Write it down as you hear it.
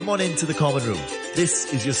Come on into the common room.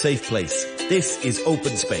 This is your safe place. This is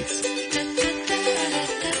open space.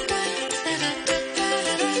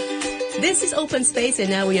 This is Open Space, and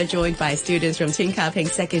now we are joined by students from Tin Ka Ping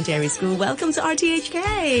Secondary School. Welcome to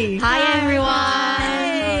RTHK. Hi, everyone.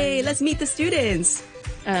 Hey, let's meet the students.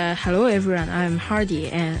 Hello, everyone. I'm Hardy,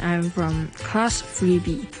 and I'm from class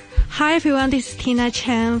 3B. Hi, everyone. This is Tina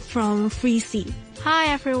Chan from 3C. Hi,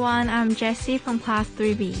 everyone. I'm Jessie from class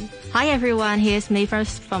 3B. Hi, everyone. Here's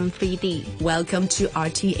Mavis from 3D. Welcome to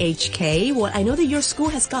RTHK. Well, I know that your school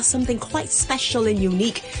has got something quite special and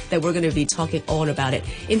unique that we're going to be talking all about it.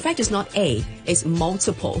 In fact, it's not A, it's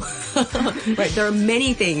multiple. Right? There are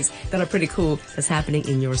many things that are pretty cool that's happening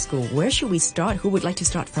in your school. Where should we start? Who would like to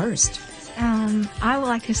start first? I would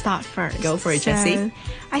like to start first. Go for it, Jessie.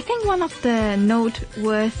 I think one of the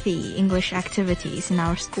noteworthy English activities in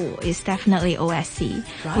our school is definitely OSC,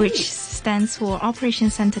 right, which stands for Operation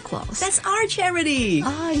Santa Claus. That's our charity.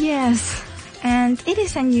 Ah, yes. And it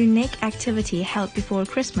is a unique activity held before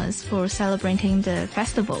Christmas for celebrating the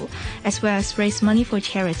festival, as well as raise money for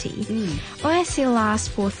charity. OSC lasts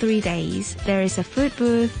for 3 days. There is a food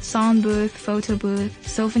booth, song booth, photo booth,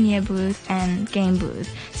 souvenir booth, and game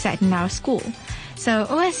booth set in our school. So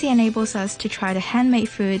OSC enables us to try the handmade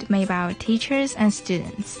food made by our teachers and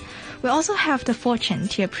students. We also have the fortune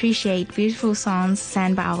to appreciate beautiful songs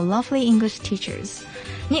sung by our lovely English teachers.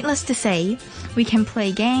 Needless to say, we can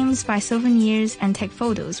play games, buy souvenirs, and take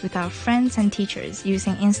photos with our friends and teachers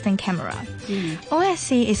using instant camera.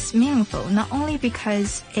 OSC is meaningful not only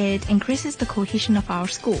because it increases the cohesion of our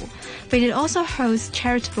school, but it also holds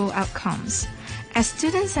charitable outcomes. As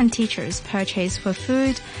students and teachers purchase for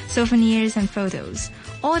food, souvenirs, and photos,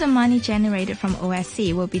 all the money generated from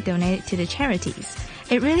OSC will be donated to the charities.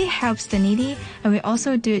 It really helps the needy, and we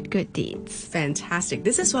also do good deeds. Fantastic.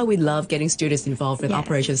 This is why we love getting students involved with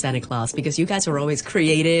Operation Santa Claus, because you guys are always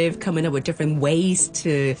creative, coming up with different ways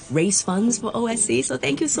to raise funds for OSC. So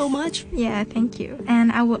thank you so much. Yeah, thank you.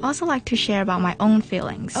 And I would also like to share about my own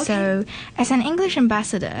feelings. Okay. So as an English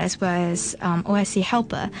ambassador as well as OSC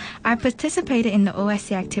helper, I participated in the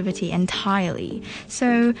OSC activity entirely.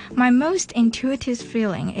 So my most intuitive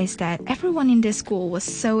feeling is that everyone in this school was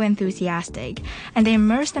so enthusiastic, and they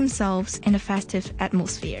immerse themselves in the festive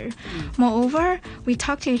atmosphere. Moreover, we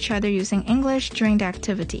talk to each other using English during the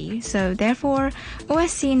activity, so therefore,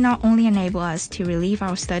 OSC not only enable us to relieve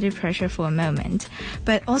our study pressure for a moment,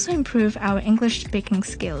 but also improve our English speaking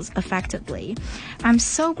skills effectively. I'm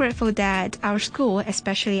so grateful that our school,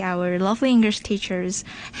 especially our lovely English teachers,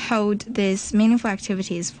 hold these meaningful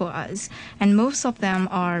activities for us, and most of them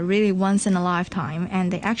are really once in a lifetime,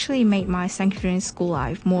 and they actually made my secondary school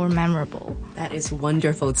life more memorable. That is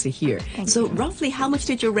wonderful to hear. So roughly how much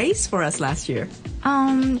did you raise for us last year?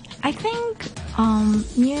 I think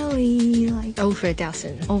nearly like Over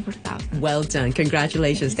 1,000. over 1,000. Well done.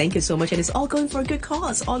 Congratulations. Thank you so much. And it's all going for a good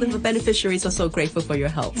cause. All of the beneficiaries are so grateful for your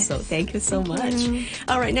help. So thank you so much.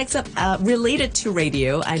 All right, next up, related to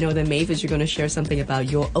radio, I know that Mavis, you're going to share something about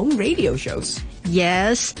your own radio shows.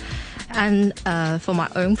 Yes. And for my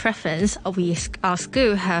own preference, our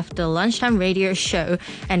school have the lunchtime radio show,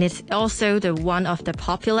 and it's also the one of the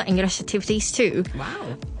popular English activities too.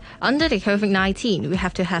 Wow. Under the COVID-19, we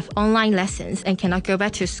have to have online lessons and cannot go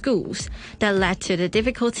back to schools. That led to the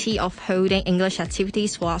difficulty of holding English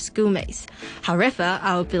activities for our schoolmates. However,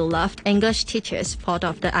 our beloved English teachers thought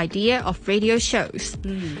of the idea of radio shows.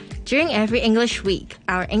 During every English week,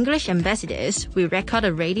 our English ambassadors will record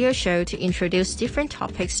a radio show to introduce different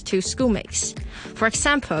topics to schoolmates. For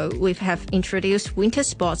example, we have introduced winter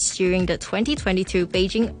sports during the 2022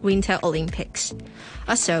 Beijing Winter Olympics.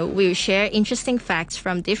 Also, we will share interesting facts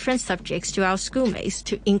from different subjects to our schoolmates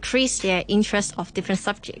to increase their interest of different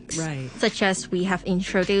subjects. Right. Such as we have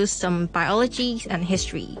introduced some biology and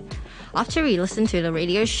history. After we listen to the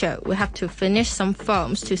radio show, we have to finish some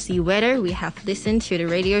forms to see whether we have listened to the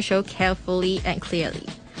radio show carefully and clearly.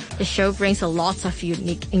 The show brings a lot of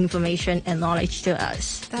unique information and knowledge to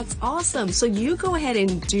us. That's awesome. So you go ahead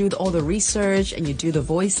and do all the research, and you do the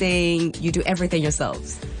voicing, you do everything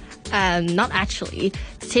yourselves. Not actually.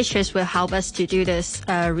 The teachers will help us to do this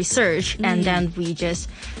research, and then we just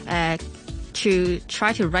to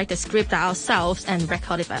try to write the script ourselves and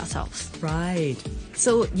record it by ourselves. Right.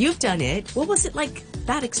 So you've done it. What was it like,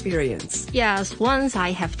 that experience? Yes, once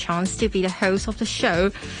I have chance to be the host of the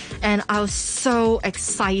show, and I was so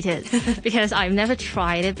excited because I've never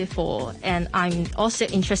tried it before, and I'm also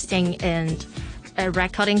interested in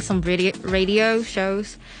recording some radio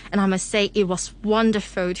shows, and I must say it was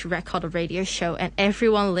wonderful to record a radio show and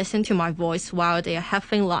everyone listened to my voice while they are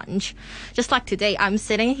having lunch. Just like today, I'm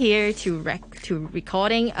sitting here to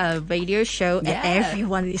recording a radio show and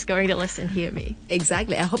everyone is going to listen hear me.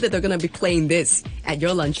 Exactly. I hope that they're going to be playing this at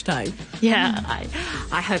your lunchtime. Yeah,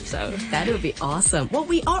 I hope so. That would be awesome. Well,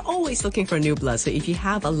 we are always looking for new blood, so if you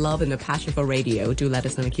have a love and a passion for radio, do let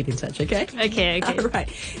us know and keep in touch, okay? Okay. All right.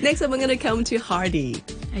 Next up, we're going to come to Hardy.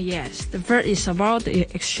 Yes, the first is about the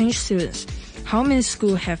exchange students. How many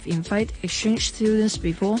schools have invited exchange students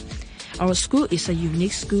before? Our school is a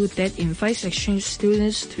unique school that invites exchange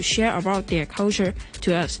students to share about their culture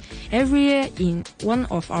to us every year in one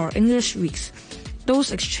of our English weeks.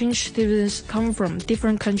 Those exchange students come from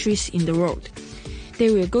different countries in the world. They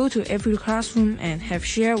will go to every classroom and have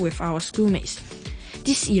share with our schoolmates.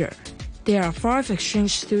 This year, there are 5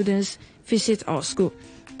 exchange students visit our school.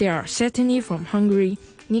 There are Setini from Hungary,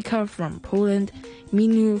 Nika from Poland,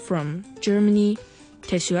 Minu from Germany,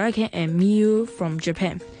 Tetsuaki and Miyu from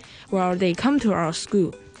Japan. While they come to our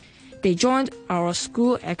school, they joined our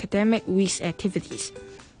school academic week's activities.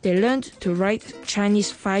 They learned to write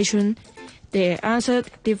Chinese Faishun. They answered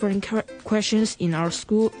different questions in our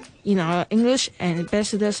school, in our English and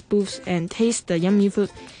ambassadors booths, and taste the yummy food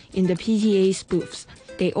in the PTA's booths.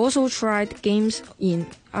 They also tried games in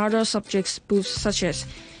other subjects booths such as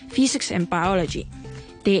physics and biology.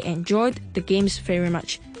 They enjoyed the games very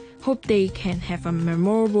much. Hope they can have a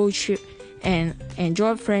memorable trip and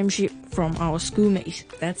enjoy friendship from our schoolmates.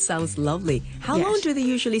 That sounds lovely. How Yes. long do they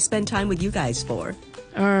usually spend time with you guys for?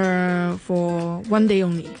 For one day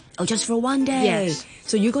only. Oh, just for one day? Yes.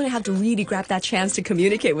 So you're going to have to really grab that chance to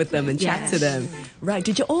communicate with them and chat to Yes. them. Right.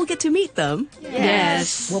 Did you all get to meet them?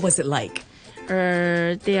 Yes. What was it like?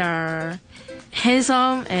 They are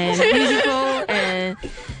handsome and beautiful and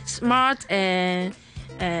smart and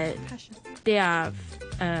they are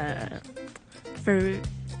very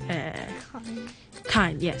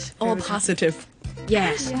kind. Yes. All very kind. positive.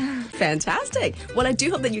 Yes. Fantastic. Well, I do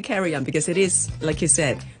hope that you carry on because it is, like you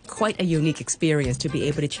said, quite a unique experience to be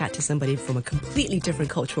able to chat to somebody from a completely different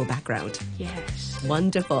cultural background. Yes.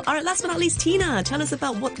 Wonderful. All right, last but not least, Tina, tell us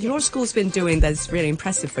about what your school's been doing that's really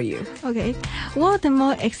impressive for you. Okay, one of the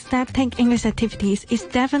more ecstatic English activities is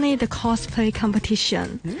definitely the cosplay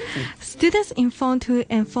competition. Students in Form 2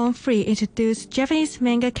 and Form 3 introduce Japanese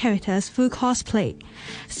manga characters through cosplay.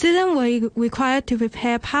 Students were required to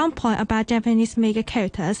prepare PowerPoint about Japanese manga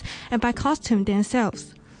characters and buy costumes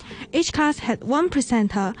themselves. Each class had one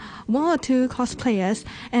presenter, 1 or 2 cosplayers,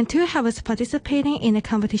 and 2 helpers participating in the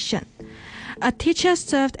competition. A teacher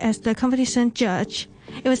served as the competition judge.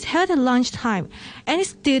 It was held at lunchtime. Any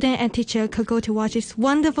student and teacher could go to watch this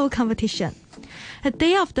wonderful competition. The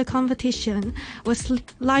day of the competition was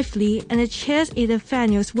lively and the chairs in the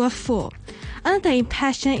venues were full. Under the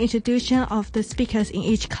impassioned introduction of the speakers in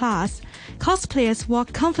each class, cosplayers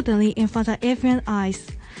walked confidently in front of everyone's eyes.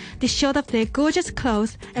 They showed off their gorgeous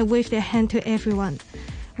clothes and waved their hand to everyone.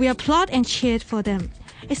 We applauded and cheered for them,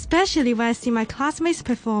 especially when I see my classmates'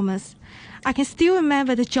 performance. I can still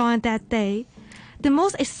remember the joy on that day. The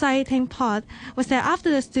most exciting part was that after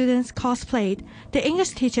the students cosplayed, the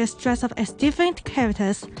English teachers dressed up as different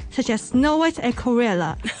characters, such as Snow White and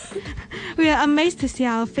Cruella. We are amazed to see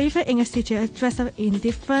our favorite English teacher dressed up in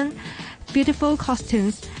different beautiful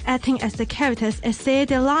costumes, acting as the characters and saying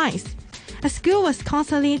their lines. The school was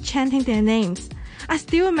constantly chanting their names. I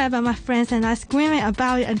still remember my friends and I screaming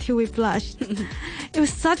about it until we blushed. It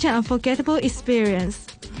was such an unforgettable experience.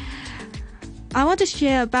 I want to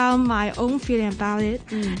share about my own feeling about it.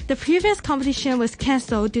 The previous competition was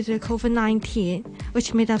cancelled due to COVID-19,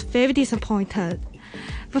 which made us very disappointed.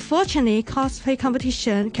 But fortunately, cosplay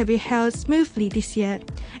competition can be held smoothly this year.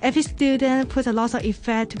 Every student put a lot of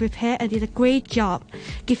effort to prepare and did a great job,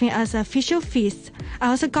 giving us an official feast. I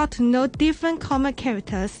also got to know different common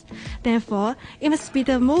characters. Therefore, it must be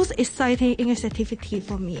the most exciting English activity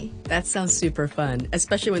for me. That sounds super fun,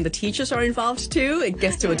 especially when the teachers are involved too. It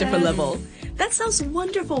gets to a different level. That sounds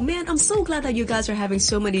wonderful. Man, I'm so glad that you guys are having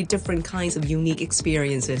so many different kinds of unique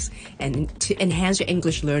experiences and to enhance your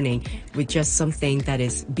English learning with just something that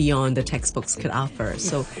is beyond the textbooks could offer.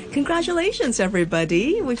 So congratulations,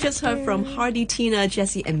 everybody. We've just heard from Hardy, Tina,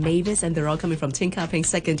 Jessie, and Mavis, and they're all coming from Tin Ka Ping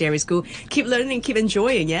Secondary School. Keep learning, keep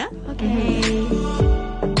enjoying, yeah? Okay.